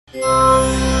Obama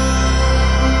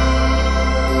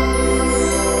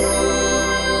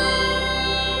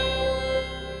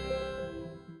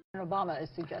is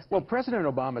suggesting. Well, President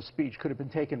Obama's speech could have been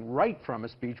taken right from a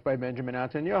speech by Benjamin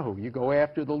Netanyahu. You go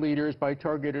after the leaders by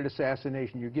targeted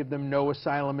assassination. You give them no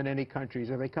asylum in any countries.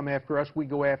 If they come after us, we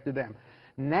go after them.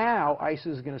 Now, ISIS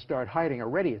is going to start hiding.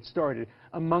 Already it started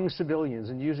among civilians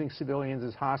and using civilians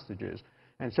as hostages.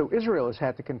 And so Israel has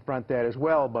had to confront that as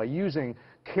well by using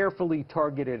carefully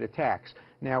targeted attacks.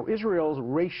 Now, Israel's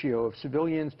ratio of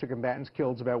civilians to combatants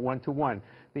killed is about 1-to-1.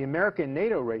 The American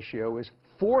NATO ratio is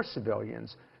 4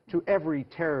 civilians to every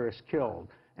terrorist killed.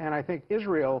 And I think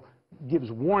Israel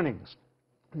gives warnings,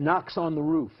 knocks on the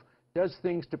roof, does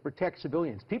things to protect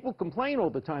civilians. People complain all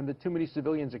the time that too many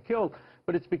civilians are killed,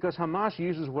 but it's because Hamas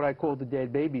uses what I call the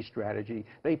dead baby strategy.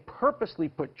 They purposely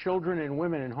put children and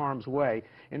women in harm's way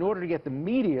in order to get the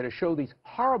media to show these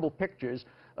horrible pictures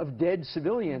of dead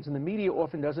civilians, and the media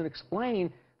often doesn't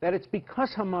explain that it's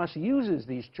because Hamas uses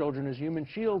these children as human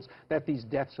shields that these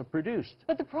deaths are produced.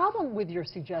 But the problem with your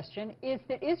suggestion is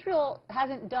that Israel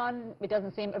hasn't done, it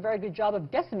doesn't seem, a very good job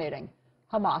of decimating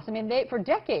Hamas. I mean, for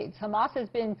decades, Hamas has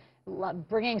been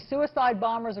bringing suicide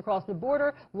bombers across the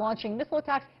border, launching missile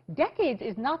attacks. Decades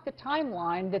is not the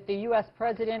timeline that the U.S.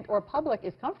 president or public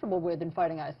is comfortable with in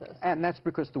fighting ISIS. And that's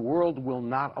because the world will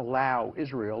not allow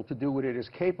Israel to do what it is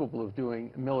capable of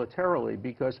doing militarily,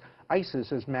 because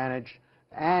ISIS has managed,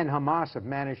 and Hamas have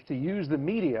managed, to use the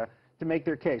media to make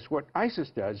their case. What ISIS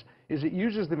does is it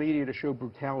uses the media to show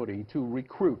brutality, to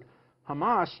recruit.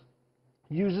 Hamas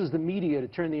uses the media to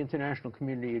turn the international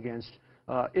community against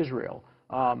Israel.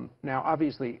 Now,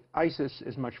 obviously, ISIS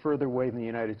is much further away than the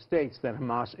United States than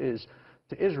Hamas is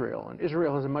to Israel. And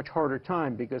Israel has a much harder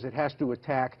time because it has to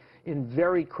attack in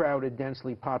very crowded,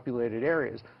 densely populated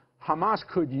areas. Hamas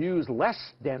could use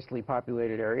less densely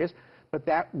populated areas, but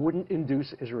that wouldn't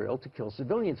induce Israel to kill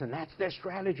civilians, and that's their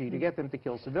strategy, to get them to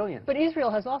kill civilians. But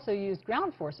Israel has also used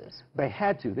ground forces. They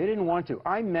had to. They didn't want to.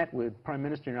 I met with Prime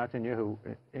Minister Netanyahu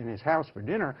in his house for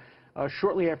dinner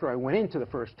shortly after I went into the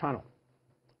first tunnel.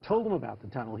 Told him about the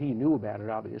tunnel. He knew about it,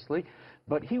 obviously,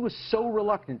 but he was so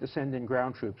reluctant to send in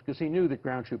ground troops because he knew that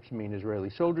ground troops mean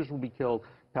Israeli soldiers will be killed,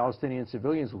 Palestinian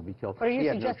civilians will be killed. But are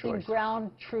you suggesting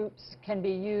ground troops can be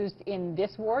used in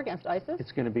this war against ISIS?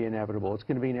 It's going to be inevitable. It's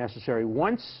going to be necessary.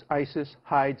 Once ISIS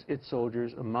hides its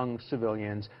soldiers among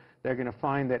civilians, they're going to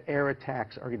find that air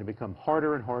attacks are going to become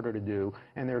harder and harder to do,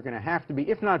 and they're going to have to be,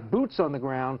 if not boots on the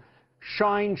ground,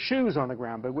 shine shoes on the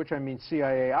ground, by which I mean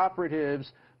CIA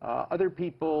operatives, other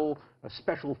people,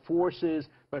 special forces,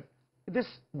 but this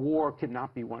war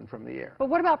cannot be won from the air. But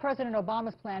what about President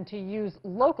Obama's plan to use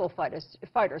local fighters,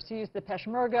 to use the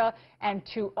Peshmerga and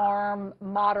to arm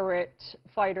moderate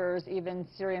fighters, even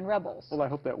Syrian rebels? Well, I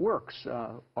hope that works.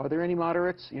 Are there any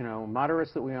moderates? You know,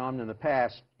 moderates that we armed in the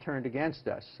past turned against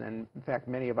us, and in fact,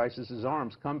 many of ISIS's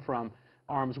arms come from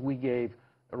arms we gave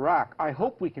Iraq. I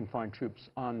hope we can find troops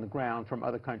on the ground from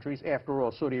other countries. After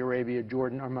all, Saudi Arabia,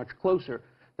 Jordan are much closer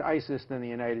to ISIS than the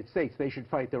United States. They should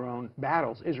fight their own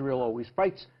battles. Israel always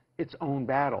fights its own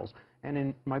battles. And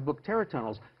in my book, Terror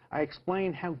Tunnels, I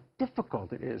explain how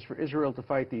difficult it is for Israel to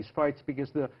fight these fights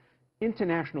because the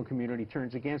international community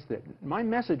turns against it. My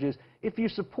message is, if you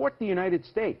support the United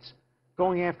States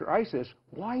going after ISIS,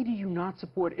 why do you not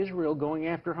support Israel going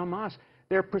after Hamas?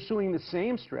 They're pursuing the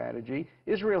same strategy.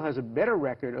 Israel has a better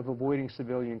record of avoiding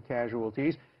civilian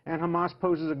casualties, and Hamas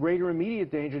poses a greater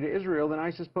immediate danger to Israel than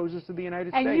ISIS poses to the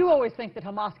United States. And you always think that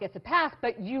Hamas gets a pass,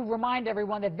 but you remind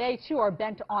everyone that they, too, are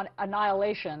bent on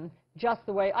annihilation, just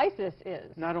the way ISIS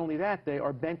is. Not only that, they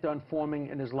are bent on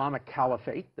forming an Islamic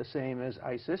caliphate, the same as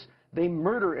ISIS. They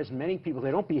murder as many people.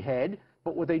 They don't behead,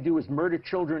 but what they do is murder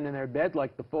children in their bed,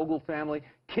 like the Fogel family,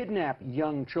 kidnap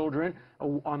young children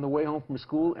on the way home from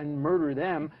school and murder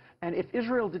them. And if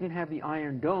Israel didn't have the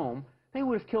Iron Dome, they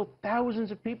would have killed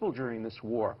thousands of people during this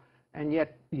war. And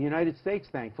yet the United States,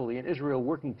 thankfully, and Israel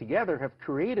working together have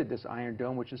created this Iron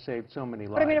Dome, which has saved so many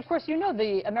lives. But I mean, of course, you know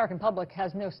the American public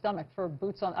has no stomach for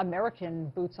American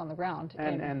boots on the ground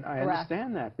and I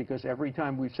understand that, because every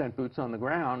time we've sent boots on the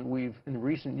ground, we've, in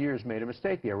recent years, made a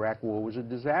mistake. The Iraq War was a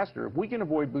disaster. If we can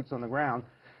avoid boots on the ground,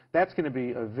 that's going to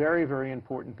be a very, very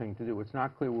important thing to do. It's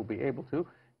not clear we'll be able to,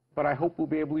 but I hope we'll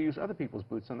be able to use other people's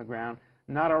boots on the ground,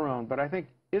 not our own. But I think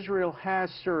Israel has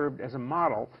served as a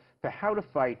model for how to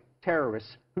fight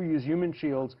terrorists who use human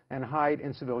shields and hide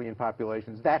in civilian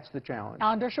populations. That's the challenge.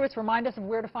 Alan Dershowitz, remind us of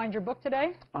where to find your book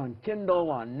today. On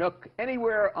Kindle, on Nook,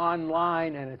 anywhere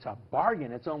online, and it's a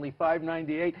bargain. It's only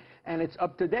 $5.98, and it's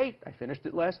up to date. I finished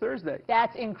it last Thursday.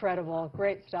 That's incredible.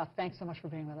 Great stuff. Thanks so much for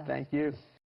being with us. Thank you.